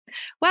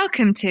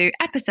Welcome to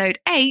episode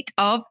 8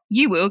 of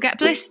You Will Get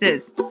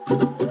Blisters.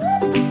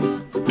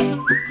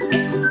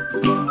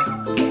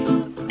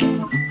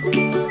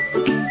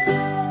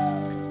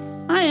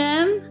 I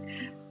am.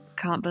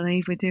 Can't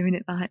believe we're doing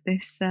it like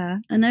this. I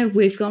know,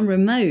 we've gone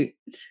remote.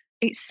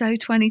 It's so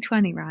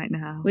 2020 right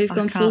now. We've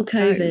gone full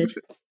COVID.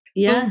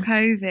 Yeah. Full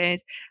COVID.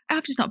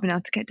 I've just not been able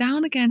to get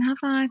down again, have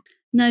I?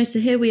 No, so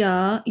here we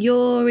are.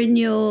 You're in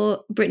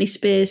your Britney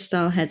Spears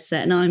style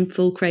headset and I'm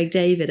full Craig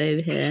David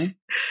over here.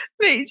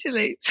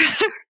 Literally.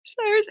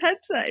 Sarah's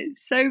headset is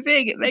so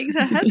big, it makes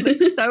her head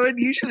look so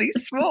unusually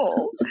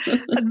small.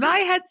 And my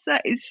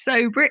headset is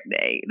so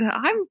Britney that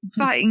I'm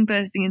fighting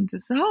bursting into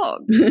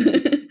song.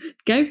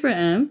 Go for it,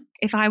 Em.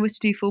 If I was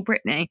to do full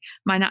Britney,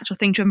 my natural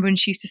thing, to remember when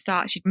she used to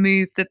start, she'd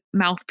move the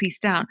mouthpiece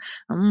down.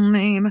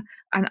 And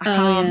I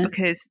can't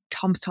because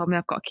Tom's told me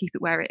I've got to keep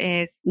it where it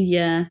is.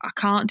 Yeah. I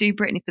can't do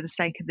Britney for the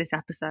sake of this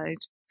episode.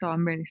 So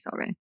I'm really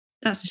sorry.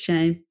 That's a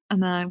shame. I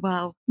know,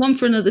 well. One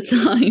for another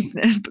time.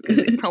 Because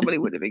it probably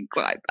would have been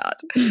quite bad.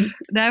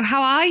 Now,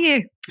 how are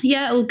you?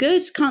 Yeah, all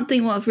good. Can't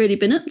think what I've really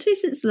been up to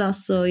since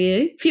last saw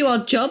you. A few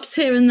odd jobs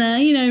here and there,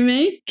 you know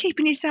me.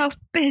 Keeping yourself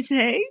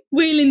busy.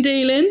 Wheeling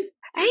dealing.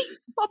 Hey,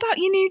 what about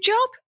your new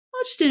job?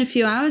 Oh, just doing a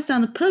few hours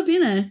down the pub, you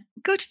know.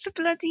 Good for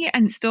bloody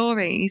and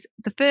stories.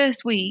 The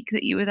first week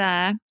that you were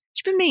there,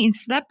 you've been meeting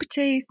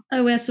celebrities.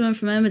 Oh, we had someone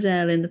from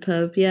Emmerdale in the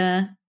pub,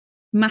 yeah.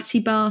 Matty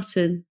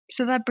Barton.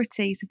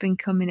 Celebrities have been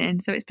coming in,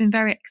 so it's been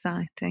very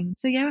exciting.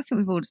 So yeah, I think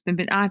we've all just been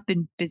I've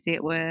been busy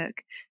at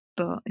work,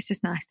 but it's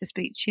just nice to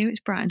speak to you. It's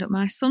brightened up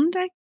my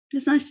Sunday.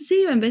 It's nice to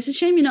see you, Em, but it's a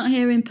shame you're not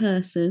here in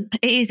person.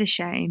 It is a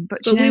shame, but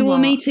we will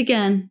meet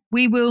again.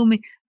 We will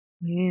meet.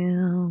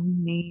 We'll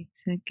meet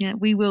again.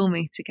 We will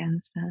meet again,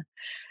 sir.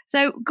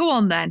 So go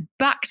on then.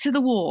 Back to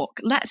the walk.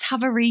 Let's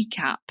have a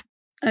recap.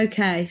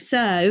 Okay,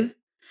 so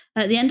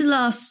at the end of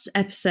last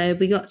episode,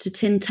 we got to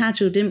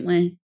Tintagel, didn't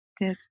we?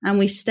 Did. And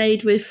we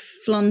stayed with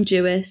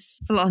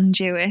Flonduis.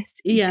 Flonduis.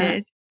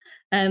 Yeah.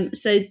 Did.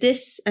 So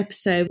this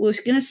episode, we're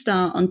going to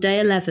start on day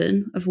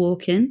 11 of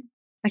walking.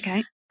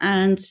 Okay.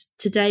 And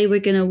today we're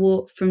going to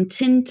walk from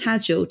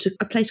Tintagel to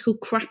a place called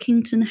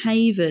Crackington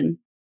Haven.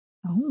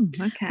 Oh,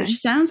 okay. Which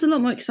sounds a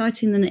lot more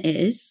exciting than it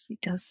is. It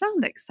does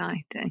sound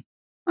exciting.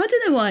 I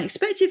don't know what I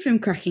expected from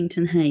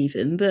Crackington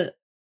Haven, but,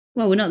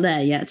 well, we're not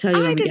there yet. I'll tell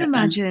you when we get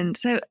there.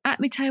 So let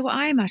me tell you what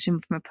I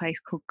imagined from a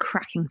place called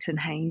Crackington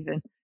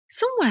Haven.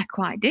 Somewhere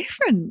quite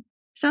different.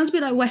 Sounds a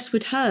bit like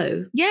Westwood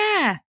Ho.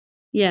 Yeah.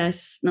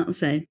 Yes, not the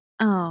same.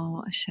 Oh,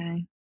 what a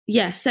shame.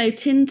 Yeah, so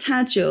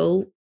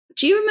Tintagel.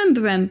 Do you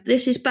remember,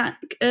 this is back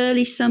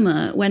early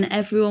summer when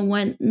everyone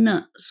went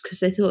nuts because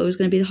they thought it was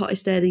going to be the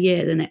hottest day of the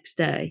year the next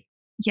day?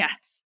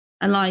 Yes.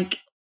 And like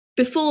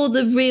before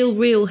the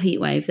real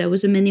heat wave, there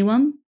was a mini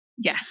one.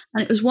 Yes.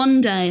 And it was one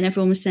day and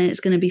everyone was saying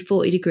it's going to be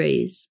 40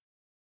 degrees.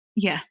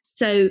 Yeah.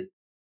 So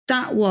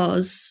that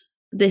was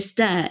this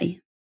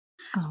day.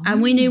 Oh.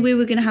 And we knew we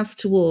were going to have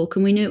to walk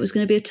and we knew it was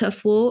going to be a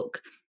tough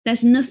walk.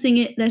 There's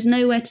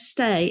nowhere to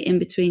stay in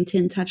between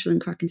Tintagel and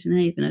Crackington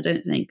Haven, I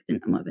don't think. I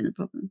think that might have been the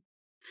problem.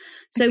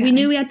 So we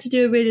knew we had to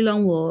do a really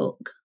long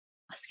walk.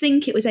 I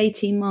think it was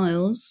 18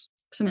 miles,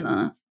 something like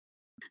that.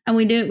 And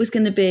we knew it was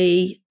going to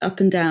be up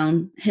and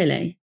down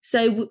hilly.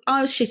 So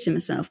I was shitting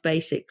myself,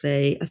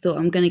 basically. I thought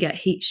I'm going to get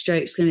heat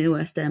stroke. It's going to be the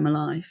worst day of my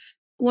life.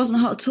 It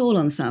wasn't hot at all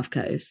on the south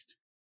coast.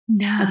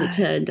 No. As it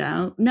turned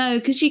out. No,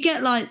 because you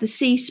get like the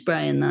sea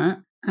spray and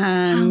that.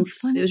 And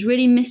it was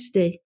really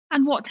misty.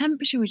 And what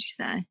temperature would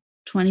you say?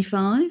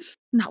 25.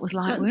 And that was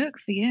light work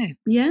for you.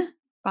 Yeah.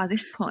 By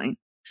this point.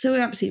 So we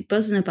were absolutely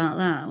buzzing about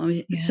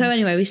that. So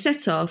anyway, we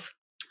set off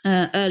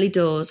early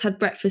doors, had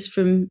breakfast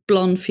from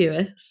Blonde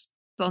Fewis.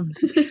 Blonde.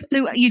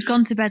 So you'd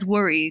gone to bed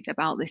worried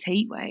about this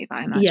heat wave,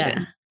 I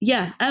imagine.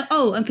 Yeah.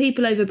 And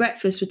people over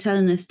breakfast were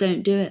telling us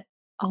don't do it.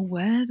 Oh,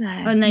 were they?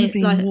 And they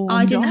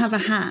I didn't have a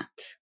hat.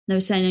 They were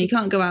saying, no, you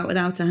can't go out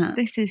without a hat.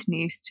 This is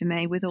news to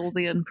me with all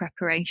the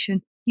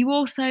unpreparation. You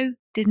also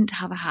didn't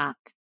have a hat.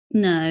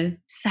 No.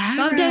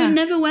 Sarah. I don't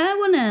never wear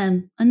one,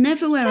 I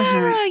never wear a hat.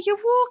 Sarah, you're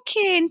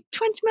walking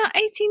 20 miles a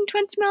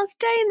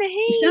day in the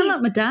heat. You sound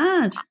like my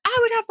dad. I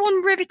would have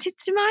one riveted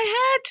to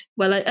my head.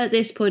 Well, at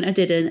this point, I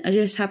didn't. I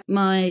just had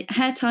my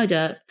hair tied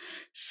up,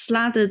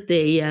 slathered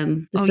the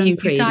sun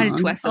cream decided on,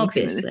 to wear sun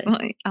obviously.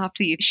 Cream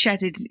after you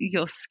shedded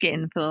your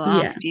skin for the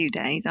last few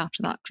days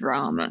after that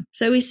drama.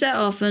 So we set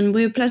off and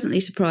we were pleasantly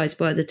surprised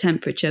by the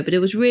temperature, but it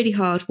was really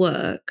hard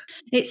work.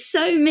 It's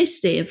so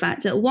misty, in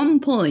fact, at one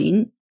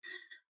point,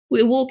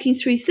 we were walking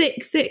through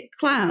thick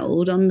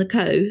cloud on the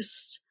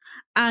coast,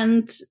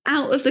 and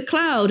out of the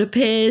cloud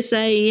appears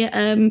a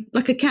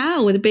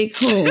cow with big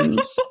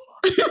horns.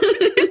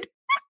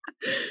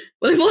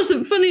 Well, it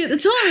wasn't funny at the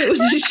time. It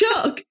was a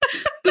shock.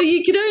 But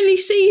you could only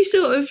see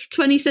sort of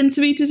 20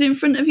 centimetres in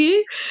front of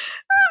you.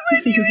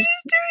 When you were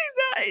just doing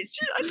that, it's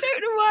just, I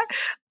don't know why.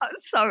 I'm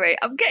sorry,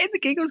 I'm getting the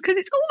giggles because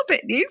it's all a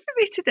bit new for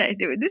me today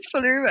doing this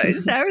fully remote.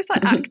 And Sarah's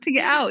like acting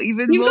it out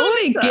even You've more.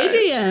 You've got a bit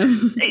giddy,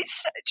 Em.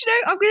 It's, do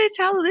you know, I'm going to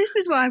tell her this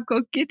is why I've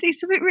got giddy.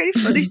 Something really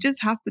funny's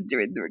just happened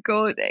during the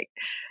recording.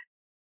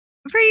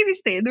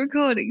 previously in the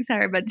recording,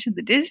 Sarah mentioned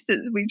the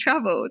distance we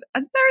travelled,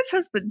 and Sarah's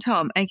husband,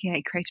 Tom,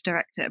 aka creative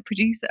director,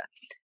 producer,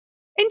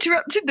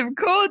 interrupted the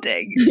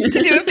recording to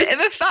do a bit of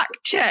a fact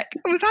check.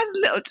 And we've had a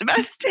little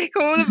domestic,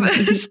 all of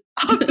us,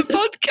 on the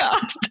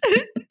podcast.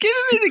 It's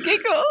giving me the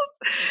giggles.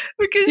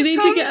 Because You need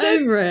Tom to get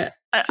said, over it.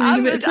 Do you need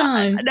a bit of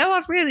time? No,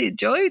 I've really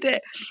enjoyed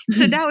it.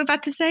 So now we've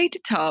had to say to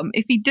Tom,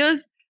 if he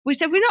does, we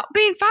said, we're not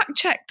being fact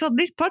checked on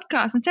this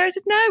podcast. And Sarah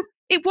said, no,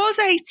 it was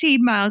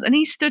 18 miles. And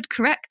he stood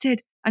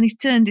corrected and he's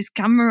turned his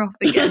camera off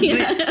again. Yeah.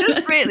 It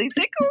just really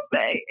tickled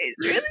me.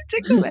 It's really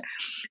tickled me.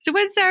 So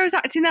when Sarah was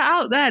acting that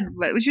out then,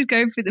 when she was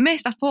going through the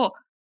mist, I thought,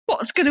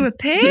 what's going to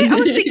appear? I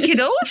was thinking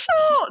all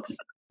sorts.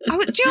 Do you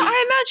know what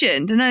I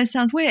imagined? I know it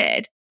sounds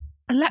weird.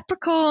 A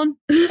leprechaun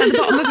at the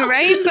bottom of a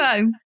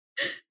rainbow.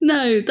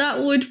 No,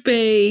 that would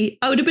be...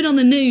 I would have been on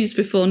the news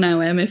before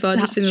now, Em, if I'd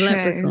just seen a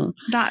leprechaun.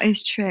 That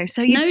is true.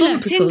 So you No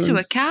bumped leprechauns. into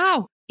a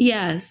cow.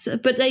 Yes,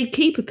 but they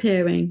keep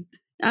appearing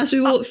as we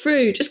walk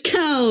through. Just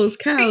cows.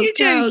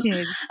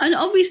 Joking? And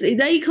obviously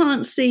they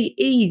can't see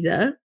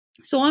either.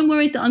 So I'm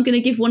worried that I'm going to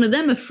give one of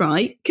them a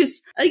fright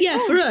because,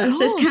 for us,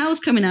 there's cows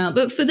coming out,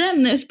 but for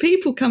them, there's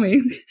people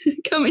coming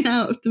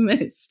out of the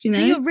mist, you know?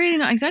 So you're really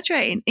not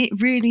exaggerating.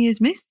 It really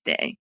is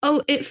misty.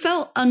 Oh, it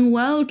felt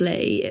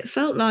unworldly. It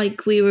felt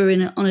like we were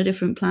on a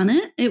different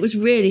planet. It was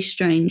really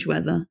strange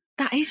weather.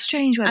 That is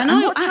strange weather. And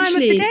what time of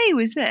the day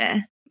was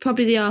there?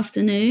 Probably the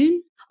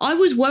afternoon. I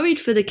was worried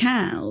for the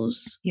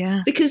cows.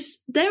 Yeah.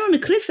 Because they're on a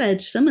cliff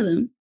edge, some of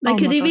them. They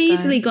could have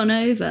easily gone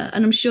over,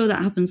 and I'm sure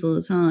that happens all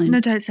the time. No,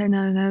 don't say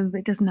no.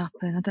 It doesn't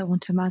happen. I don't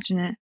want to imagine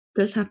it. It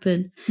does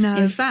happen. No.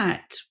 In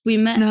fact, we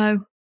met... No.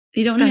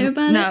 You don't want to hear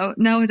about it?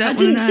 No, I don't. I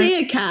didn't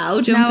see a cow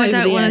jump over the edge. No,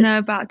 I don't want to know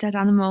about a dead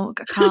animal.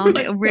 I can't.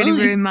 It'll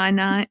really ruin my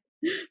night.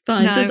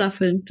 Fine, it does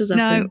happen.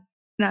 No.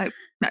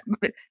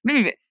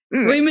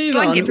 We move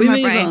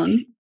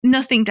on.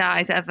 Nothing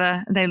dies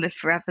ever. They live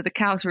forever. The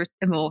cows are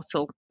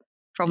immortal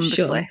from the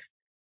cliff.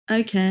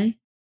 Okay.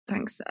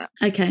 Thanks, Sarah.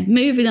 Okay,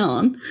 moving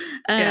on.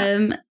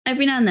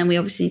 Every now and then we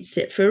obviously need to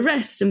sit for a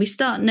rest, and we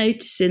start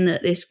noticing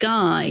that this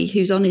guy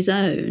who's on his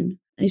own,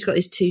 and he's got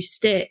his 2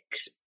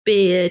 sticks,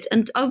 beard,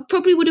 and I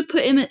probably would have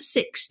put him at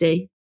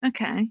 60.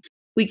 Okay.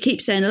 We keep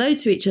saying hello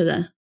to each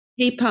other.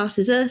 He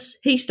passes us,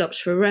 he stops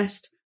for a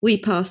rest, we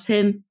pass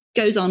him,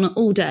 goes on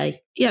all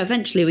day. Yeah,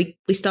 eventually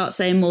we start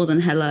saying more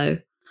than hello.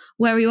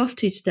 Where are you off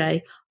to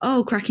today?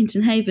 Oh,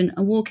 Crackington Haven,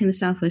 I'm walking the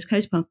Southwest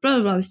Coast Path, blah,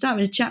 blah, blah. We start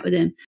having a chat with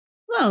him.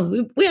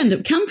 Well, we end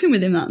up camping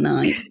with him that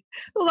night.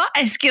 Well, that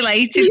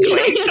escalated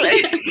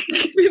quickly.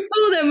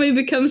 Before then, we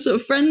become sort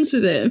of friends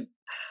with him.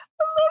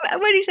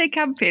 When you say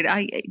camping,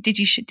 did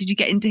you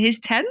get into his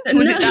tent?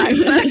 Was it that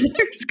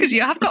close? Because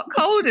you have got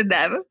cold in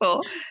there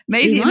before.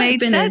 Maybe it might have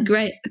been sense.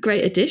 a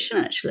great addition,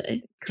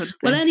 actually.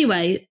 Well,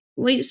 anyway,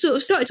 we sort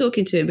of started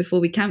talking to him before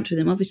we camped with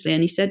him, obviously,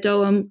 and he said,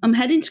 I'm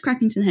heading to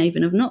Crackington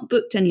Haven. I've not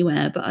booked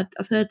anywhere, but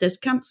I've heard there's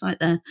a campsite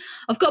there.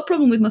 I've got a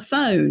problem with my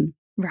phone.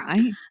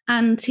 Right.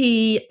 And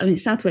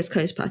Southwest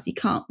Coast Path, you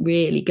can't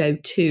really go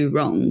too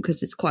wrong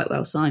because it's quite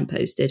well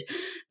signposted.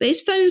 But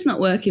his phone's not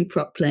working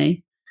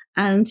properly.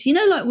 And,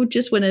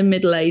 just when a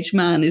middle-aged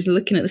man is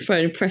looking at the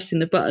phone and pressing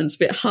the buttons a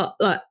bit hard,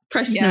 like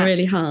pressing them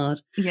really hard.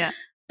 Yeah.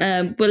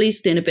 Well,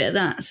 he's doing a bit of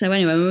that. So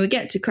anyway, when we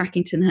get to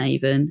Crackington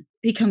Haven,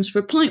 he comes for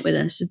a pint with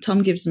us and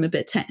Tom gives him a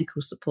bit of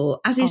technical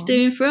support, as he's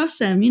doing for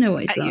us, Em. You know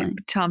what he's like.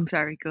 Tom's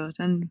very good.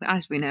 And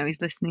as we know,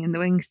 he's listening in the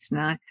wings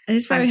tonight.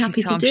 He's very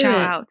happy to do it.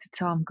 Shout out to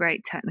Tom.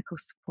 Great technical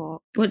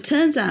support. Well, it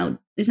turns out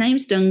his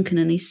name's Duncan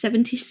and he's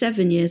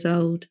 77 years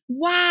old.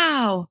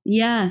 Wow.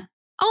 Yeah.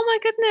 Oh my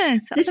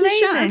goodness. That's amazing.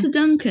 A shout out to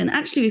Duncan.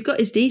 Actually, we've got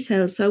his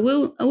details, so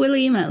I will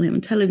email him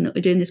and tell him that we're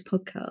doing this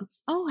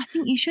podcast. Oh, I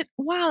think you should.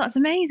 Wow, that's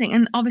amazing.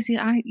 And obviously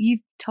you've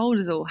told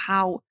us all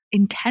how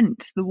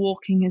intense the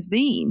walking has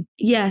been.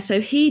 Yeah, so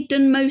he'd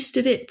done most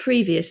of it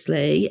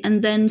previously,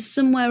 and then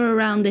somewhere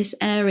around this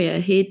area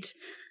he'd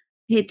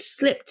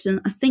slipped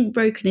and I think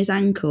broken his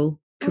ankle.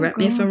 Correct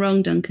me if I'm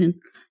wrong, Duncan.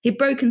 He'd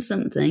broken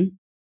something.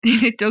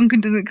 If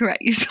Duncan doesn't correct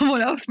you,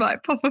 someone else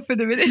might pop up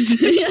in a minute.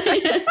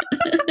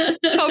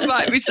 Tom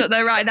might be sat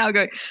there right now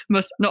going,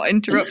 must not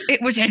interrupt.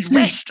 It was his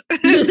wrist.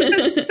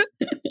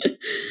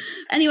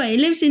 Anyway, he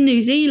lives in New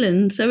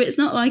Zealand, so it's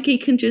not like he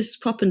can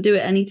just pop and do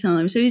it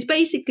anytime. So he's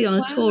basically on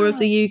a tour of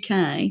the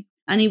UK,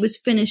 and he was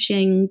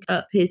finishing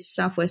up his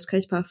Southwest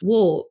Coast Path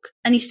walk,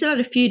 and he still had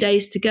a few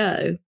days to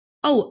go.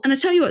 Oh, and I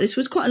tell you what, this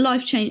was quite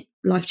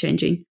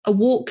a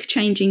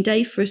walk-changing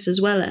day for us as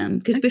well, Em,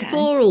 because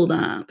before all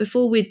that,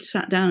 before we'd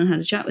sat down and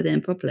had a chat with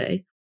him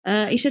properly,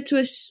 he said to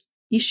us,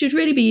 you should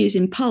really be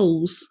using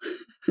poles.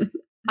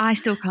 I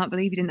still can't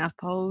believe you didn't have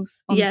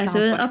poles. Yeah,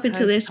 so up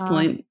until this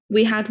point,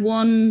 we had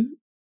one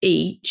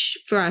each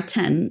for our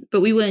tent,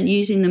 but we weren't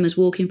using them as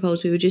walking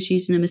poles, we were just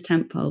using them as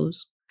tent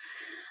poles.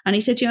 And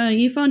he said,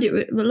 you find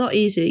it a lot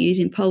easier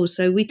using poles.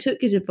 So we took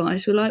his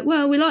advice. We're like,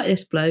 well, we like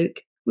this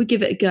bloke. We'll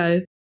give it a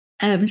go.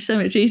 So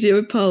much easier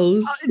with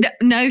poles. Oh,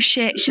 no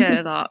shit,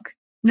 Sherlock.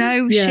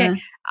 No shit.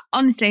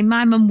 Honestly,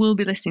 my mum will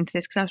be listening to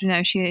this because, as we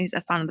know, she is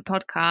a fan of the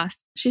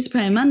podcast. She's a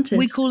praying mantis.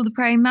 We call her the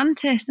praying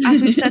mantis,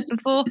 as we've said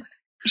before.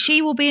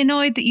 She will be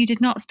annoyed that you did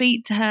not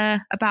speak to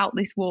her about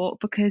this walk,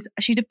 because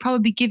she'd have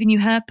probably given you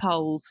her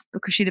poles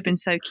because she'd have been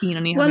so keen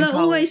on you Well, having I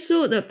poles. always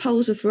thought that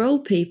poles are for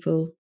old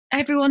people.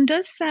 Everyone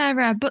does,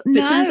 Sarah, but But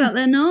no. it turns out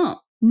they're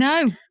not.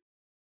 No.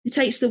 It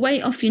takes the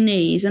weight off your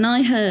knees. And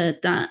I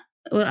heard that,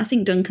 well, I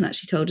think Duncan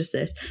actually told us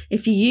this.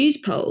 If you use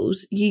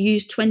poles, you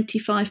use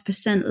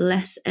 25%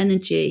 less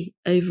energy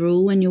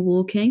overall when you're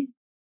walking.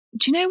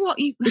 Do you know how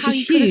you could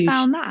huge. have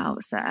found that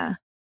out, Sarah?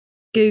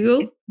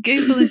 Google.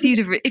 If you'd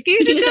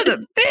have done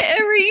a bit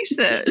of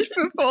research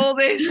before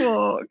this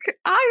walk,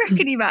 I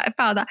reckon you might have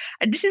found that.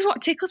 And this is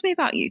what tickles me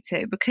about you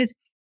two, because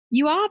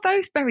you are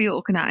both very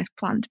organised,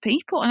 planned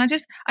people. And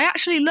I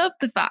actually love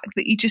the fact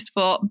that you just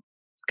thought,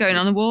 going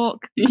on a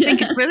walk. I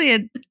think it's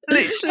brilliant. I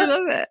literally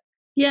love it.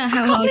 Yeah, how I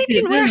can't hard believe could you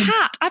it didn't wear a be?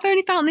 hat. I've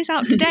only found this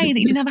out today that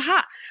you didn't have a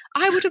hat.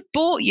 I would have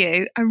bought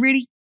you a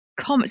really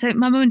so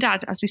my mum and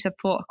dad, as we said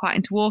before, are quite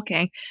into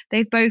walking.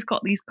 They've both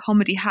got these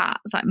comedy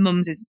hats. Like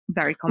mum's is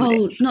very comedy.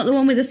 Oh, not the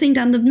one with the thing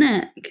down the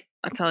neck.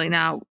 I tell you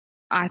now,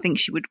 I think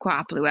she would quite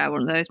happily wear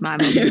one of those. My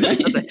mum,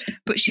 right.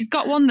 But she's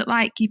got one that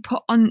like you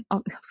put on. I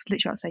was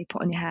literally about to say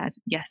put on your head.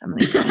 Yes,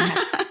 Emily, put on your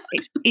head.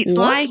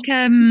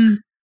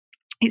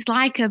 It's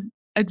like a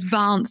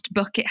advanced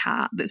bucket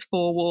hat that's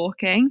for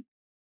walking.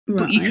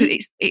 But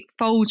Right. it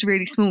folds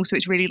really small, so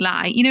it's really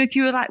light. You know, if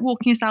you were like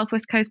walking a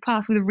Southwest Coast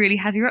path with a really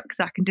heavy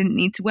rucksack and didn't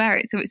need to wear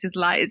it, so it's as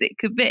light as it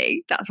could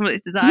be, that's what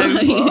it's designed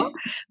for.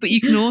 But you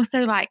can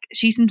also I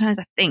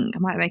think, I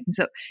might be making this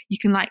up, you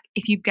can like,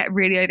 if you get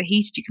really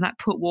overheated, you can like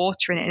put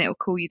water in it and it'll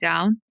cool you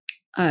down.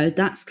 Oh,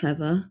 that's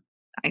clever.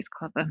 That is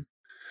clever.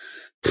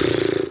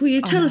 Will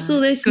you tell us all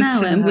this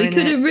now, Em? We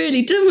could have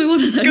really done with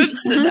one of those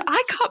hats.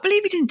 I can't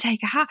believe you didn't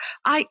take a hat.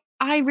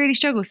 I really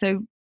struggle. So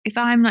if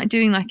I'm like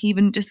doing like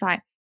even just like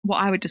what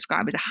I would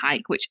describe as a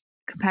hike, which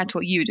compared to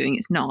what you were doing,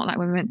 it's not. Like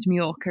when we went to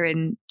Mallorca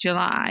in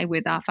July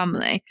with our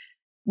family,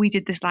 we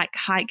did this like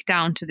hike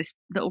down to this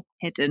little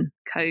hidden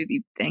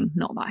covey thing,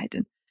 not that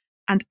hidden.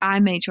 And I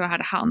made sure I had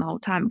a hat on the whole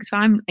time, because if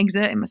I'm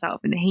exerting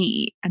myself in the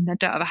heat and I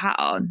don't have a hat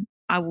on,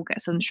 I will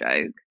get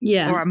sunstroke.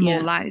 Yeah. Or I'm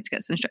more likely to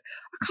get sunstroke.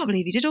 I can't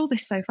believe you did all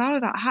this so far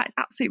without a hat. It's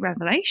absolute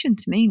revelation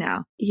to me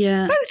now.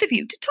 Yeah. Both of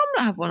you. Did Tom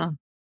not have one on?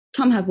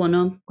 Tom had one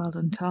on. Well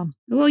done, Tom.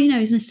 Well, you know,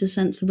 he's Mr.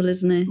 Sensible,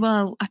 isn't he?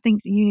 Well, I think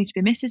you need to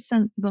be Mrs.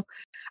 Sensible.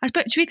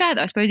 To be fair,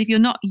 though, I suppose if you're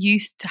not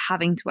used to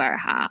having to wear a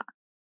hat,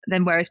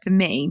 then whereas for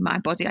me, my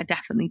body, I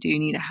definitely do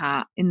need a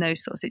hat in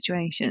those sort of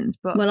situations.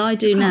 But well, I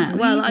do now.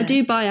 Well, I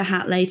do buy a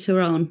hat later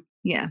on.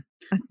 Yeah.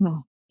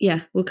 Well, yeah,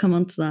 we'll come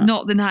on to that.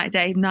 Not the night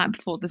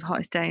before the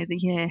hottest day of the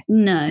year.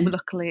 No. But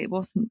luckily, it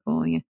wasn't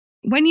for you.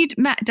 When you'd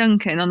met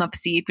Duncan, and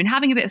obviously you'd been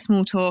having a bit of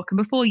small talk, and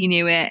before you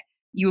knew it,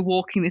 you were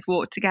walking this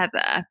walk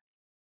together.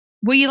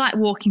 Were you like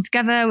walking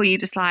together? Were you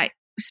just like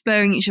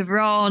spurring each other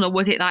on, or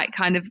was it like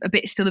kind of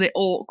still a bit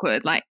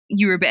awkward? Like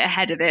you were a bit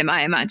ahead of him,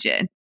 I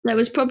imagine. There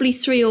was probably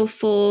 3 or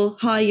 4.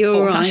 Hi,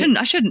 you're right.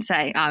 I shouldn't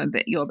say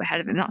you're a bit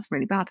ahead of him. That's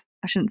really bad.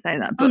 I shouldn't say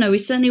that. But, oh no, we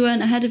certainly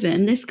weren't ahead of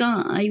him. This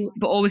guy.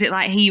 But or was it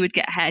like he would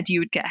get ahead, you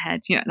would get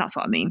ahead? You know, that's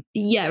what I mean.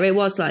 Yeah, it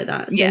was like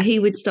that. So he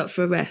would stop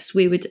for a rest,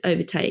 we would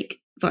overtake.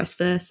 Vice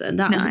versa. And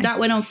that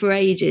went on for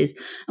ages.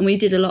 And we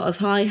did a lot of,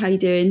 hi, how you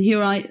doing? You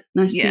all right?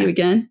 Nice to see you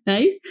again.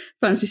 Hey,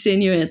 fancy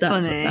seeing you here.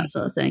 That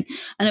sort of thing.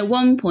 And at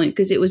one point,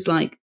 because it was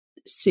like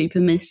super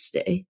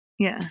misty,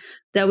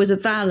 there was a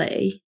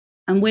valley,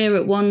 and we're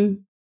at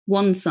one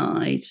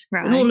side,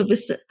 right. And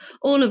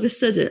all of a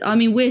sudden, I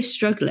mean, we're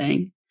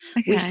struggling.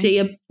 Okay.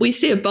 We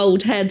see a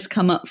bald head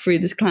come up through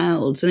the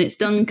clouds, and it's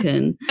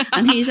Duncan,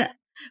 and he's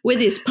with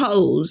his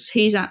poles.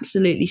 He's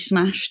absolutely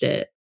smashed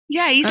it.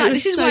 Yeah, he's like,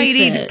 this is why you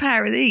need a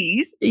pair of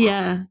these.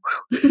 Yeah.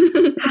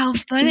 How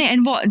funny.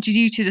 And what, did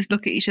you two just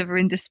look at each other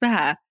in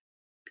despair?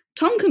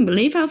 Tom couldn't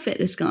believe how fit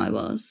this guy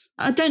was.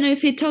 I don't know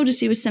if he'd told us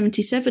he was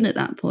 77 at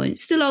that point.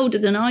 Still older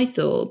than I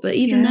thought, but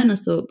even then I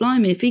thought,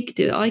 blimey, if he could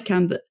do it, I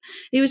can. But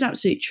he was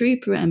absolute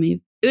trooper,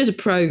 Emmy. It was a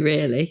pro,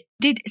 really.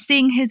 Did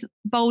seeing his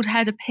bald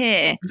head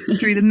appear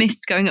through the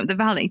mist going up the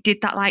valley,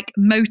 did that like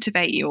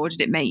motivate you, or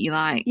did it make you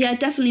like... Yeah, it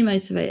definitely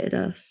motivated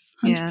us,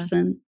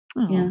 100%.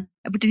 Yeah.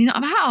 But did he not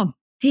have a hat on?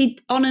 He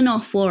on and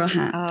off wore a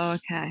hat. Oh,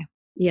 okay.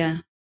 Yeah.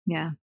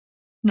 Yeah.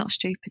 Not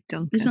stupid,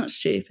 Duncan. It's not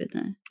stupid,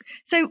 no.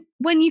 So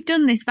when you've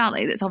done this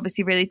valley that's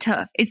obviously really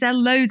tough, is there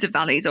loads of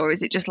valleys, or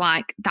is it just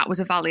like that was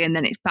a valley and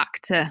then it's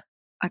back to,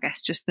 I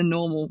guess, just the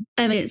normal?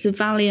 It's a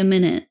valley a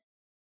minute.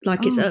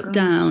 Like it's up,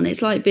 down.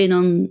 It's like being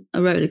on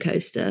a roller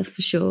coaster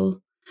for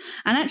sure.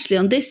 And actually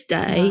on this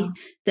day,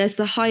 there's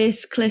the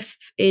highest cliff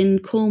in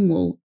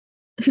Cornwall,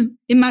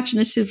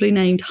 imaginatively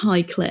named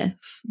High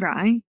Cliff.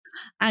 Right.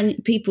 And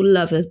people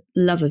love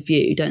a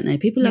view, don't they?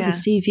 People love to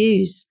see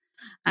views.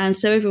 And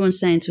so everyone's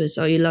saying to us,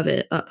 oh, you love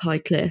it up High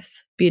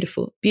Cliff.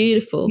 Beautiful,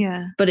 beautiful.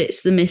 Yeah. But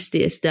it's the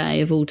mistiest day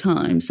of all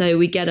time. So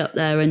we get up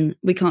there and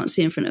we can't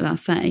see in front of our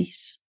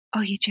face. Oh,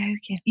 you're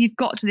joking. You've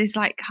got to this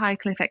like High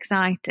Cliff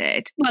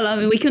excited. Well, I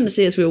mean, we couldn't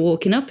see as we were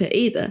walking up it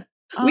either.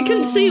 We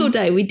couldn't see all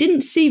day. We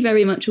didn't see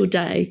very much all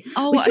day.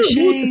 Oh, we saw a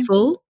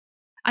waterfall.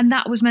 And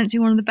that was meant to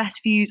be one of the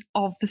best views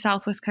of the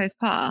Southwest Coast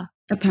Path?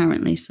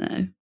 Apparently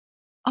so.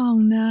 Oh,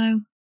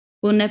 no.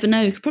 We'll never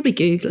know. You could probably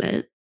Google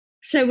it.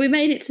 So we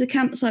made it to the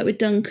campsite with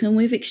Duncan.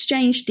 We've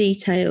exchanged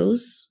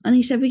details. And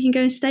he said we can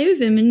go and stay with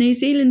him in New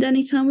Zealand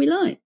anytime we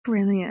like.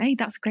 Brilliant. Hey,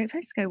 that's a great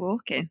place to go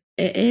walking.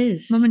 It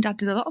is. Mum and Dad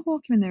did a lot of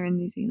walking when they were in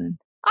New Zealand.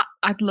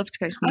 I'd love to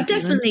go to New Zealand.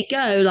 I'd definitely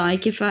go,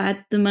 like, if I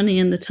had the money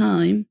and the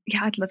time. Yeah,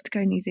 I'd love to go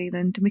to New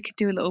Zealand. And we could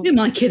do a little... Who am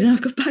I kidding?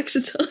 I've got bags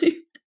of time.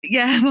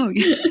 Yeah, well,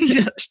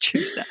 yeah, that's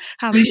true. So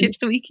how many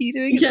shifts a week are you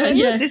doing?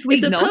 Yeah. This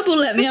week, if the pub will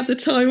let me have the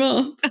time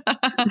off.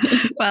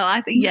 Well,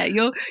 I think,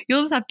 you'll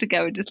just have to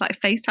go and just like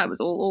FaceTime us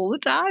all the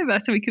time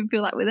so we can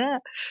feel like we're there.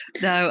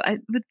 No,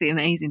 it would be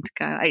amazing to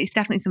go. It's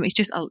definitely something. It's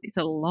just it's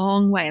a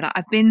long way. Like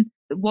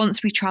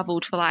once we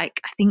travelled for I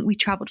think we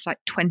travelled for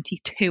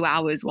 22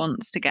 hours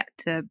once to get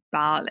to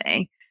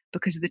Bali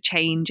because of the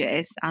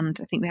changes, and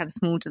I think we had a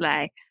small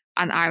delay.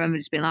 And I remember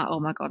just being like,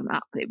 oh my God,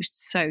 it was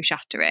so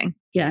shattering.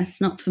 Yeah,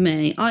 it's not for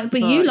me. But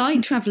you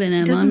like travelling,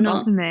 Em. It doesn't I'm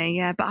not. bother me,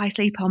 yeah, but I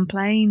sleep on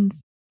planes.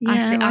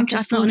 Yeah, I'm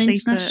just not an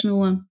international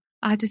one.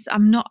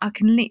 I'm not, I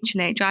can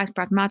literally, it drives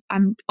Brad mad.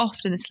 I'm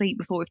often asleep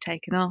before we've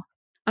taken off.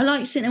 I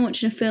like sitting and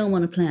watching a film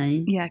on a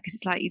plane. Yeah, because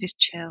it's like you just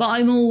chill. But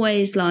I'm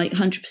always like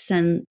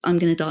 100% I'm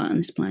going to die on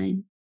this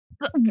plane.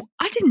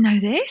 I didn't know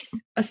this.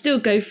 I still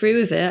go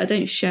through with it. I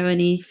don't show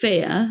any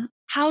fear.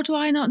 How do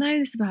I not know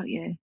this about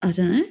you? I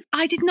don't know.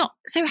 I did not.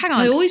 So hang on.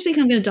 I always think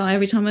I'm going to die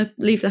every time I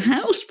leave the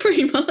house,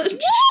 pretty much.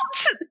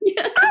 What?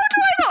 Yeah. How do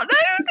I not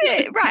know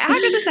this? Right, hang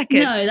on a second.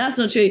 No, that's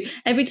not true.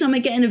 Every time I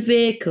get in a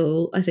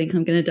vehicle, I think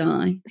I'm going to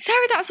die.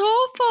 Sarah, that's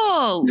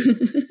awful.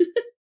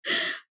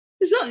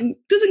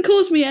 Doesn't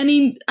cause me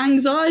any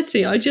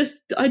anxiety. I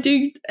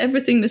do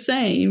everything the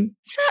same.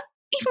 So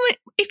even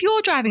if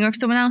you're driving or if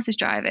someone else is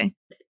driving?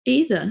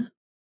 Either.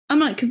 I'm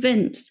like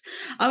convinced.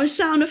 I was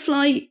sat on a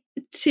flight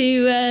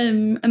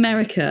to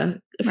America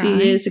a few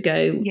years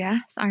ago.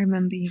 Yes, I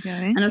remember you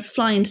going. And I was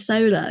flying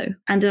solo,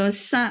 and I was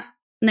sat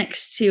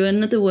next to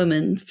another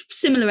woman,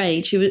 similar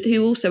age,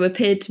 who also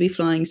appeared to be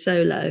flying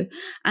solo.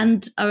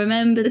 And I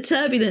remember the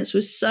turbulence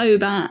was so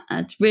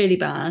bad, really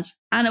bad.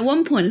 And at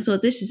one point I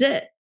thought, this is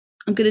it.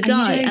 I'm going to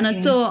die. And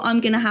I thought,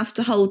 I'm going to have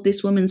to hold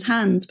this woman's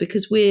hand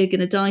because we're going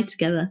to die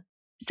together.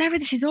 Sarah,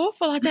 this is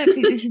awful. I don't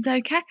think this is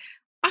okay.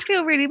 I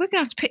feel really, we're going to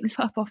have to pick this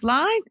up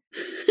offline.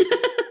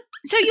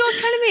 So you're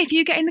telling me if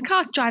you get in the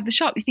car to drive the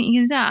shop, you think you're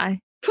going to die?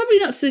 Probably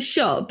not to the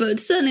shop, but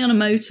certainly on a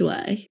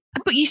motorway.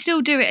 But you still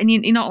do it, and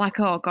you're not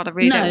like, oh, God, I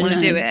really don't want to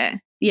do it.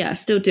 Yeah, I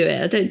still do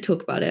it. I don't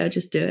talk about it. I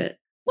just do it.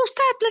 Well,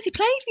 fair bloody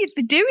play for you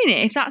for doing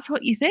it, if that's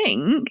what you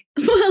think.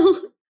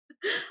 Well,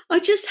 I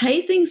just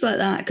hate things like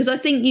that because I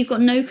think you've got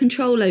no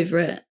control over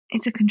it.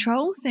 It's a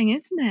control thing,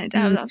 isn't it?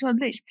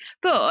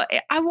 But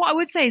what I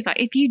would say is,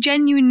 if you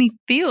genuinely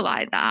feel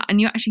like that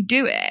and you actually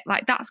do it,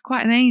 that's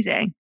quite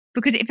amazing.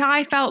 Because if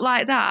I felt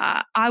like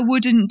that, I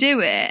wouldn't do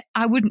it.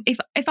 I wouldn't.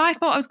 If I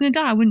thought I was going to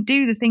die, I wouldn't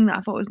do the thing that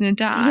I thought I was going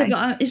to die. Yeah,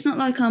 but it's not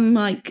like I'm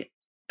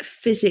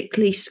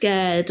physically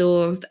scared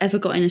or ever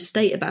got in a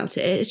state about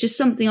it. It's just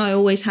something I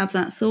always have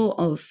that thought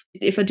of.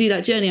 If I do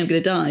that journey, I'm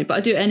going to die. But I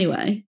do it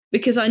anyway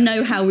because I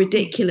know how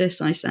ridiculous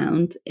I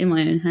sound in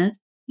my own head.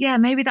 Yeah,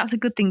 maybe that's a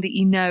good thing that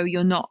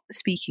you're not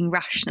speaking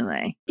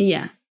rationally.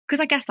 Yeah. Because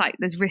I guess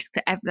there's risk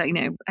to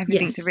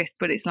everything's a risk,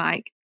 but it's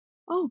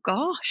oh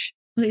gosh.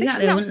 Well,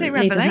 exactly. This is an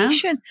absolute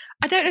revelation.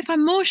 I don't know if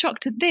I'm more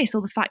shocked at this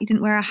or the fact you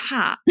didn't wear a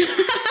hat.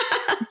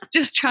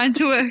 Just trying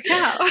to work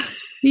out.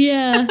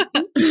 Yeah.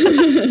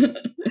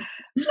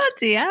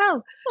 Bloody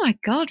hell. Oh my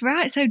God,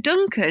 right. So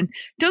Duncan's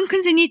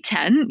in your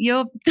tent,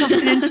 you're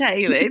topping and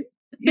tailing.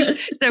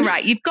 So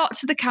right, you've got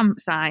to the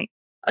campsite.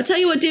 I'll tell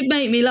you what did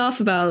make me laugh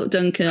about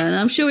Duncan, and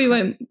I'm sure he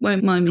won't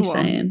mind me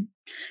saying.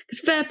 Because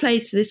fair play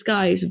to this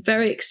guy who's a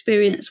very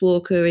experienced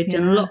walker. He'd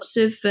done lots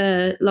of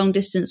long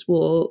distance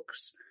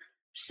walks.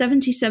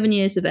 77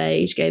 years of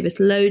age, gave us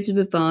loads of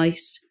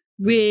advice,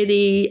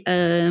 really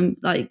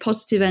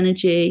positive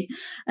energy.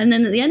 And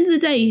then at the end of the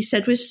day, he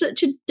said with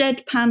such a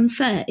deadpan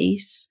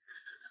face,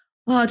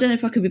 oh, I don't know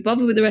if I could be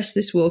bothered with the rest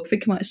of this walk. I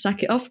think I might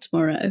sack it off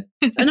tomorrow.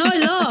 And I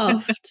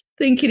laughed,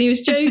 thinking he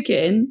was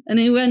joking. And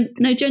he went,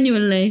 no,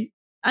 genuinely.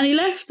 And he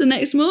left the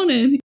next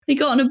morning. He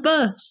got on a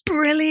bus.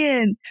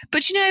 Brilliant.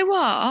 But you know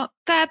what?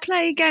 Fair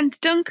play again to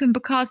Duncan,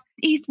 because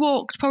he's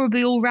walked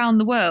probably all around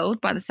the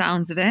world by the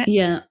sounds of it.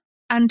 Yeah.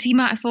 And he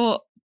might have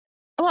thought,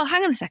 well,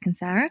 hang on a second,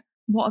 Sarah.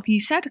 What have you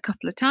said a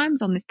couple of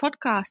times on this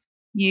podcast?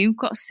 You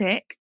got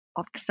sick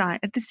of the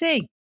sight of the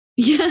sea.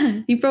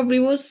 Yeah, he probably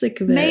was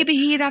sick of it. Maybe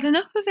he'd had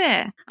enough of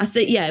it. I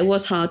think, it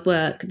was hard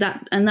work.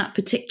 That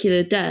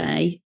particular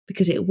day,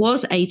 because it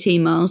was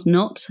 18 miles,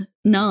 not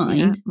 9.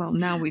 Yeah, well,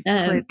 now we've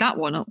cleared that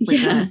one up.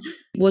 It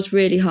was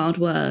really hard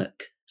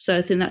work. So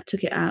I think that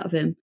took it out of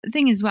him. The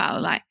thing as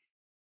well,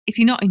 if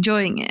you're not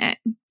enjoying it,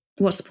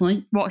 what's the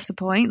point?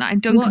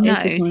 And Duncan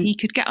knows he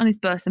could get on his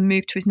bus and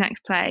move to his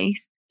next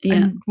place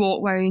and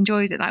walk where he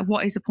enjoys it.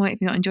 What is the point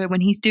if you're not enjoying it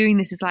when he's doing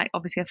this as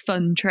obviously a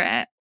fun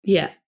trip?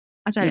 Yeah.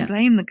 I don't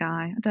blame the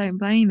guy. I don't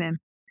blame him.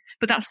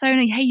 But that's so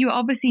hey, you're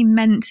obviously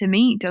meant to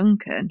meet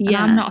Duncan. And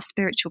I'm not a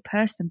spiritual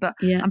person, but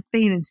I'm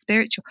feeling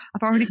spiritual.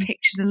 I've already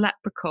pictured a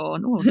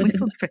leprechaun. Oh,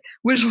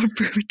 whistled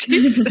through a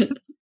tooth.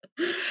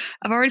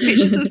 I've already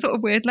pictured some sort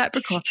of weird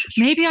leprechaun.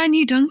 Maybe I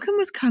knew Duncan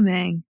was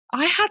coming.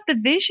 I had the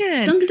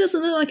vision. Duncan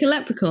doesn't look like a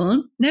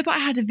leprechaun. No, but I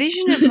had a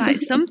vision of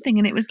like something,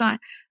 and it was like,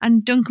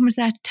 and Duncan was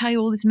there to tell you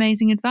all this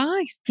amazing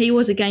advice. He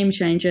was a game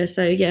changer.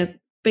 So yeah,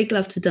 big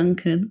love to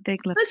Duncan.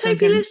 Big love. Let's to hope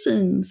Duncan. he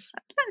listens.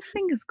 Let's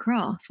fingers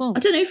crossed. Well, I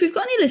don't know if we've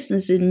got any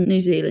listeners in New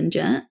Zealand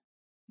yet.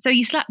 so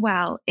you slept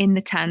well in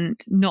the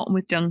tent, not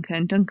with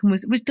Duncan.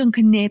 Was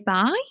Duncan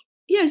nearby?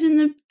 Yeah, he was in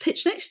the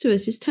pitch next to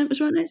us. His tent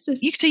was right next to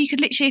us. So you could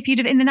literally, if you'd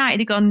have in the night,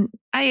 he'd have gone,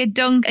 "Hey,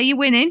 Dunk, are you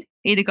winning?"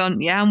 He'd have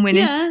gone, "Yeah, I'm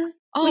winning." Yeah.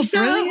 Oh, we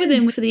sat out with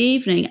him for the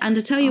evening, and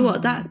I tell you what,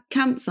 Oh. that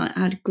campsite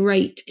had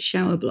great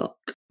shower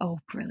block. Oh,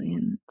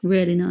 brilliant.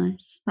 Really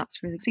nice.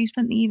 That's really. So you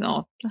spent the evening.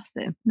 Oh, bless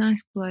him.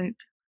 Nice bloke.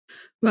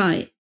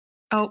 Right.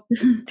 Oh,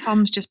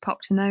 Tom's just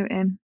popped a note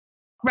in.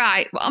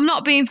 Right, well, I'm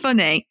not being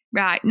funny.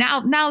 Right,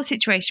 now the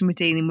situation we're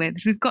dealing with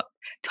is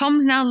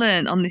Tom's now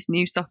learned on this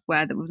new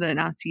software that we've learned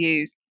how to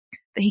use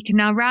that he can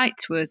now write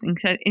to us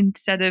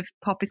instead of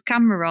pop his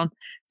camera on.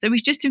 So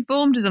he's just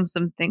informed us on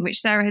something which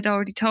Sarah had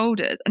already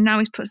told us, and now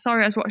he's put,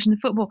 "Sorry, I was watching the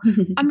football."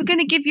 I'm going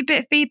to give you a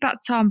bit of feedback,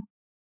 Tom.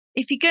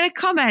 If you're going to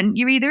comment,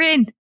 you're either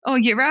in or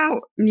you're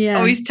out. Yeah.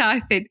 Oh, he's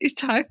typing.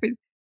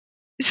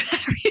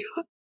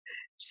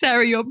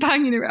 Sarah, you're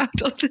banging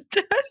around on the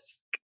desk.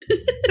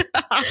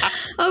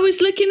 I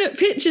was looking at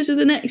pictures of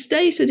the next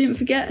day, so I didn't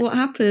forget what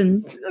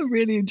happened. I'm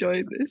really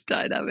enjoying this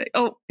dynamic.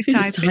 Oh, he's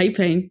He's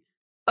typing.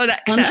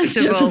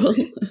 Unacceptable.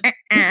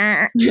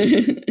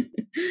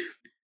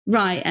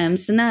 Right,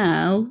 so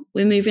now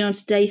we're moving on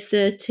to day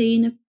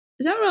 13.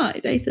 Is that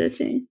right? Day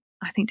 13?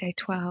 I think day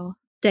 12.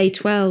 Day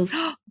 12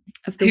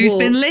 of the Who's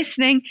walk. been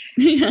listening?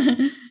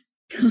 Yeah.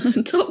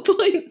 Top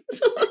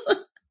points.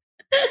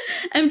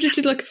 Just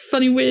did like a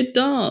funny weird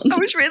dance. I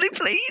was really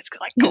pleased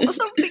because I got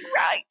something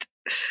right.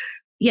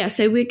 Yeah,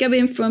 so we're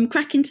going from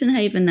Crackington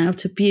Haven now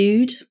to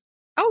Bude.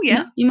 Oh,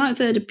 yeah. You might have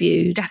heard of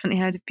Bude. Definitely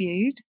heard of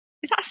Bude.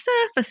 Is that a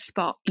surfer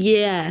spot?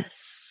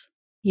 Yes.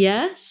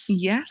 Yes?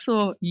 Yes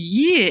or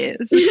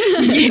years?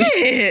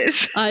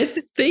 Yes. I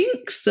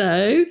think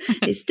so.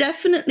 It's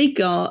definitely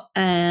got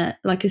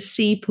like a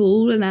sea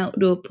pool, an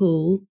outdoor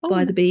pool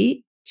by the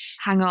beach.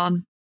 Hang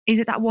on. Is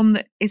it that one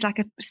that is like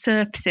a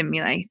surf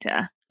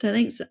simulator? Don't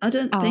think so. I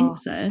don't think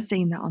so. I've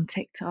seen that on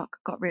TikTok.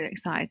 Got really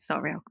excited.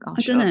 Sorry.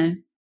 I don't know.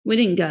 We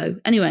didn't go.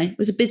 Anyway, it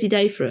was a busy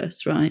day for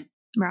us, right?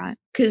 Right.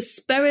 Because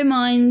bear in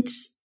mind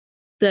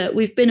that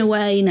we've been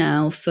away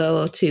now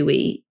for 2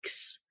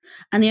 weeks,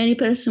 and the only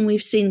person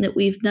we've seen that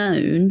we've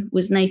known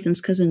was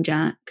Nathan's cousin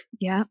Jack.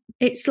 Yeah.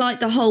 It's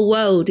like the whole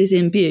world is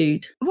in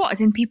Bude. What,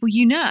 as in people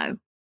you know?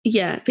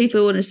 Yeah,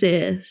 people want to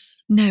see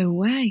us. No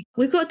way.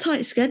 We've got a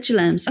tight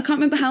schedule, so I can't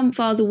remember how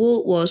far the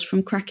walk was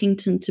from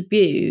Crackington to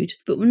Bude,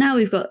 but now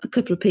we've got a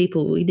couple of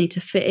people we need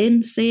to fit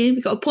in, seeing.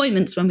 We've got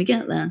appointments when we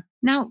get there.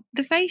 Now,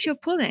 the face you're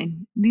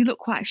pulling, you look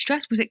quite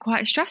stressed. Was it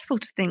quite stressful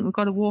to think we've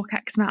got to walk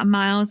X amount of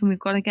miles and we've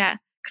got to get...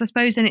 Because I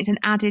suppose then it's an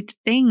added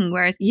thing,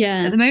 whereas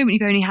at the moment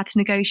you've only had to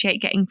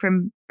negotiate getting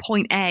from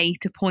point A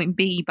to point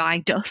B by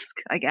dusk,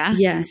 I guess.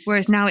 Yes.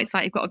 Whereas now it's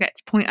like you've got to get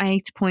to point A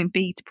to point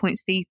B to point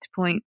C to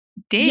point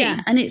D.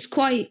 Yeah, and it's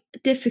quite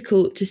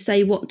difficult to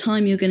say what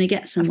time you're going to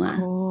get somewhere. Of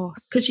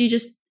course. Because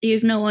you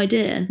have no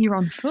idea. You're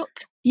on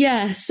foot.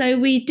 Yeah, so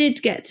we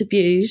did get to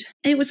Bude.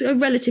 It was a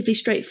relatively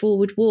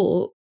straightforward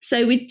walk.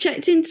 So we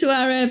checked into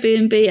our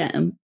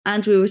Airbnb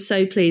and we were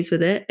so pleased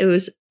with it. It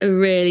was a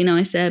really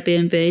nice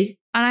Airbnb.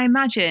 And I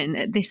imagine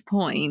at this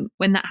point,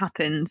 when that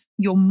happens,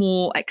 you're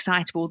more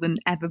excitable than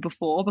ever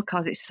before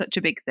because it's such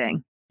a big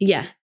thing.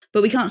 Yeah,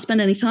 but we can't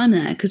spend any time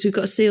there because we've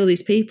got to see all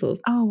these people.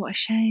 Oh, what a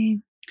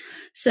shame.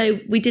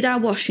 So we did our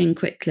washing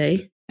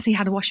quickly. So you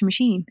had a washing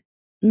machine?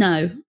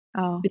 No.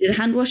 Oh. We did a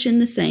hand wash in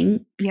the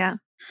sink. Yeah.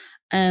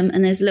 And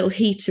there's a little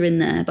heater in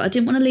there, but I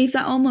didn't want to leave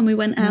that on when we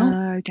went out.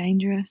 No,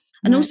 dangerous.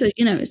 And also,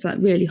 it's like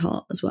really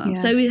hot as well. Yeah.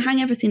 So we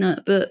hang everything up,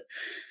 but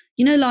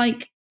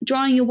like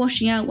drying your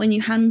washing out when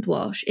you hand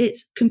wash,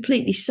 it's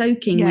completely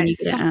soaking when you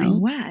get it out.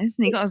 Wet,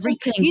 isn't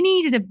it? You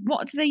needed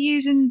what do they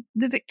use in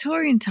the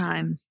Victorian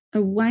times?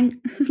 A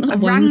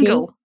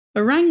wrangle.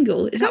 A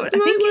wrangle. Is that the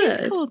right word?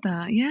 It's called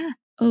that, yeah.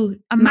 Oh,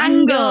 a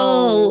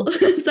mangle.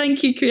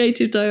 Thank you,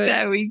 creative director.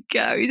 There we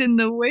go. He's in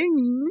the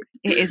wing.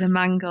 It is a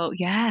mangle.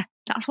 Yeah,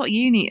 that's what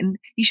you need. And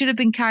you should have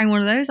been carrying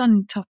one of those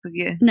on top of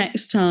your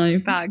next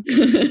time bag.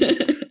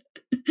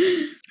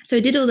 So I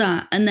did all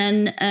that, and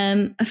then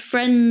a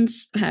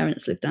friend's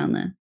parents live down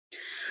there.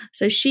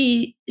 So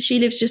she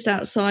lives just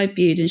outside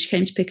Bude, and she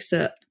came to pick us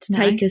up to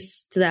take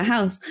us to their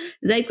house.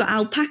 They've got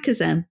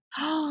alpacas,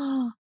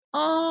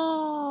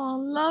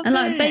 Oh, love it. And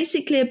like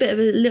basically a bit of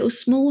a little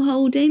small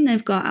holding.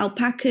 They've got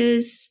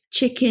alpacas,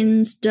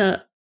 chickens,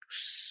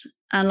 ducks,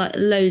 and like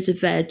loads of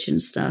veg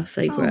and stuff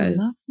they grow.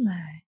 Lovely.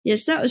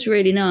 Yes, that was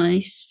really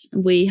nice.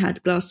 We had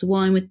a glass of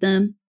wine with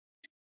them.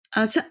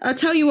 I'll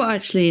tell you what,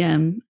 actually,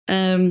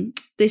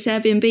 this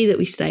Airbnb that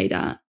we stayed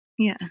at,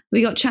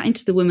 we got chatting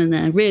to the woman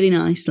there, really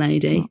nice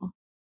lady. Oh.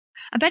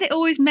 I bet it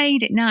always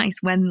made it nice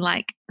when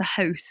like the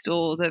host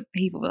or the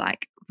people were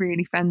like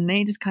really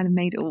friendly. It just kind of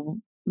made it all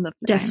lovely.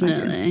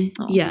 Definitely,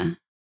 yeah.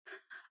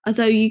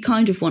 Although you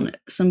kind of want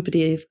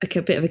somebody,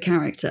 a bit of a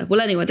character.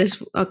 Well, anyway,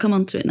 I'll come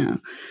on to it now.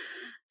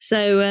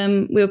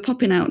 So we were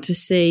popping out to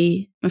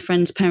see my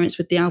friend's parents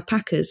with the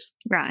alpacas.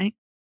 Right.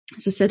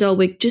 So I said,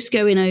 we're just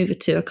going over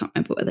to, I can't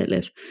remember where they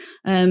live,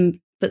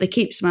 but they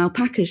keep some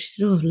alpacas.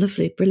 She said,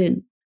 lovely,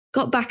 brilliant.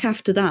 Got back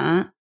after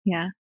that.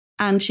 Yeah.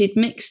 And she'd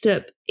mixed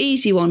up,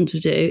 easy one to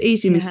do,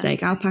 easy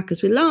mistake,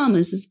 alpacas with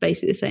llamas is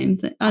basically the same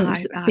thing.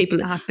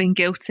 I've been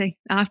guilty.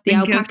 The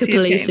alpaca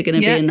police are going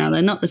to be in now.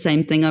 They're not the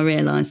same thing, I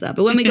realised that.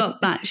 But when we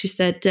got back, she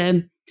said,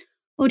 did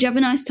you have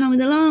a nice time with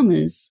the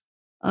llamas?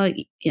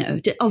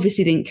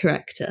 Obviously didn't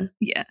correct her.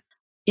 Yeah.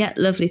 Yeah,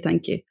 lovely,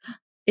 thank you.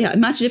 Yeah,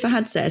 imagine if I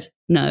had said,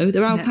 no,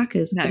 they're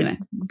alpacas. No. Anyway.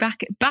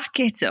 Back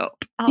it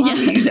up. I'll have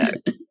you know.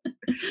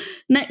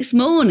 Next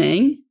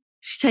morning,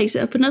 she takes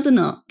it up another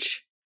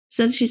notch.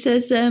 So she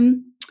says, remind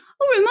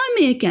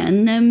me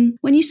again,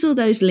 when you saw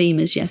those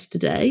lemurs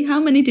yesterday,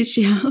 how many did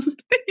she have?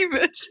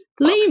 Lemurs?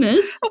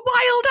 Lemurs? A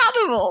wild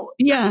animal?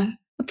 Yeah.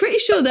 I'm pretty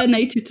sure they're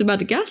native to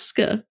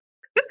Madagascar.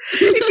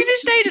 If you'd have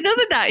stayed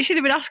another night, you should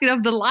have been asking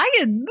of the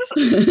lions.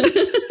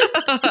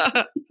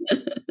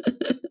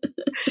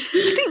 I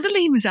think the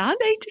lemurs are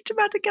native to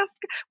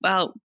Madagascar.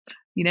 Well,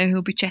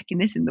 he'll be checking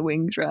this in the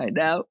wings right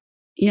now.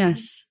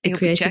 Yes, the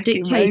creative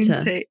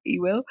dictator. He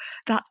will.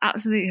 That's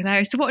absolutely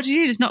hilarious. So what did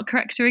you do? Just not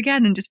correct her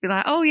again and just be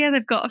like, oh yeah,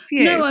 they've got a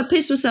few. No, I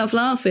pissed myself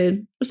laughing.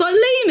 I was like,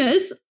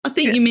 lemurs? I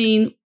think you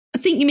mean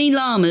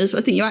llamas, but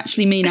I think you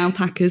actually mean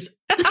alpacas.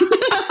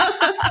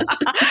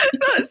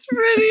 That's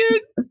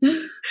brilliant.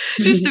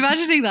 Just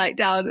imagining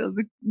down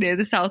near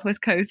the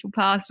southwest coastal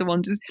path,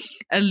 someone just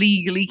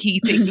illegally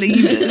keeping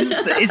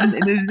lemurs that isn't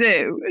in a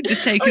zoo,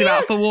 just taking them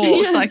out for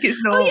walks like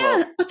it's normal. Oh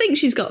yeah, I think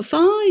she's got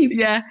 5.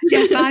 Yeah,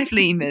 5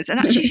 lemurs. And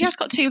actually she has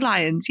got 2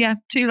 lions. Yeah,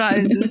 2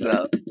 lions as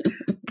well.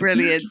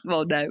 Brilliant.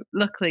 Well, no,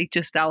 luckily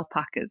just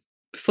alpacas.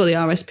 Before the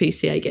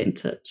RSPCA get in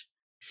touch.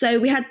 So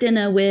we had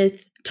dinner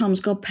with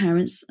Tom's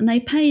godparents and they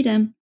paid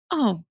him.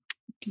 Oh,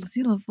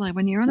 bloody lovely.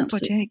 When you're on a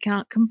budget, you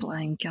can't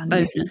complain, can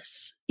you?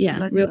 Bonus.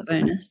 Yeah, real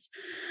bonus.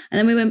 And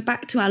then we went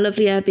back to our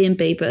lovely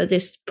Airbnb, but at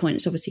this point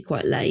it's obviously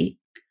quite late.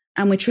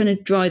 And we're trying to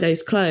dry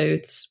those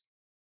clothes.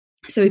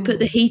 So we put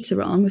the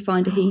heater on, we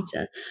find a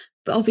heater.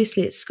 But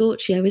obviously it's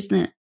Scorchio, isn't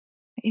it?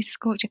 It is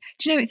Scorchio.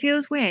 Do you know, it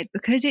feels weird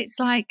because it's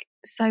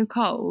so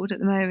cold at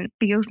the moment. It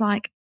feels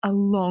like a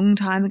long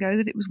time ago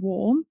that it was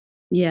warm.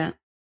 Yeah.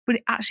 But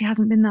it actually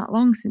hasn't been that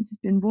long since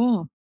it's been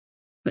warm.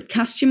 But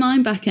cast your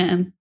mind back,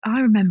 Em.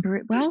 I remember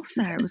it well,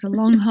 Sarah. It was a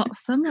long, hot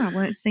summer. I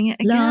won't sing it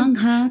again. Long,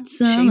 hot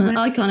summer.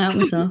 I can't help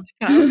myself.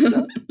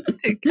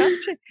 Too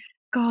catchy.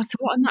 God,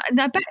 what a night.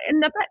 And I bet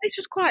this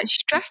was quite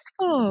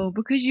stressful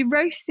because you're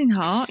roasting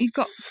hot. You've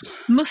got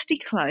musty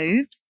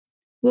clothes.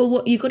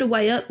 Well, you've got to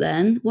weigh up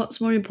then.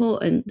 What's more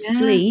important,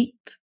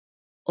 sleep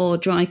or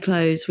dry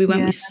clothes? We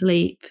went with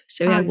sleep,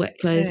 so we had wet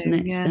clothes the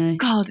next day.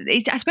 God, I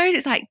suppose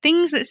it's like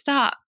things that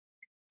start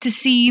to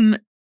seem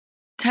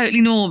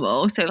totally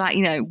normal. So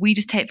we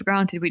just take for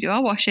granted. We do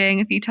our washing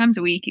a few times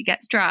a week. It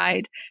gets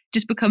dried.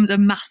 Just becomes a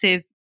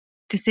massive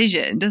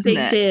decision, doesn't it?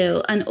 Big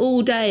deal. And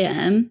all day,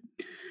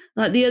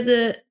 like the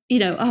other,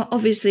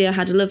 obviously I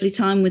had a lovely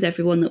time with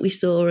everyone that we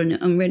saw and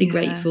I'm really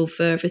grateful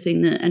for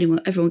everything that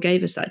everyone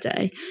gave us that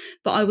day.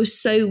 But I was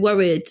so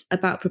worried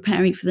about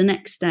preparing for the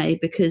next day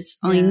because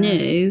I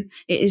knew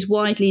it is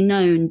widely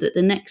known that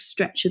the next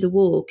stretch of the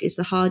walk is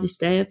the hardest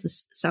day of the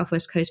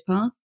Southwest Coast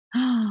Path.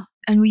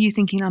 And were you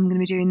thinking, I'm going to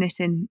be doing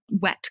this in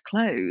wet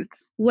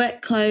clothes?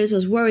 Wet clothes. I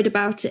was worried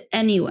about it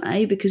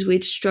anyway because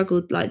we'd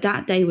struggled. Like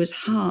that day was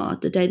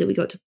hard. The day that we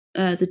got to,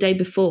 the day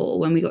before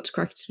when we got to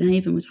Crackerton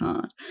Haven was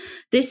hard.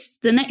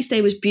 The next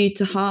day was Bude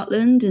to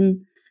Heartland,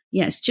 and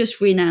it's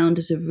just renowned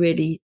as a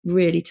really,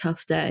 really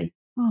tough day.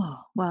 Oh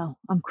well,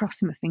 I'm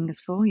crossing my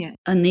fingers for you.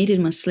 I needed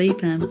my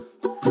sleep, Em.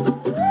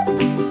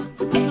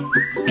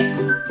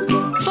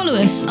 Follow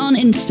us on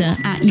Insta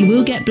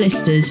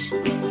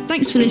 @YouWillGetBlisters.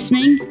 Thanks for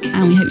listening,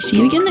 and we hope to see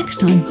you again next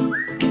time.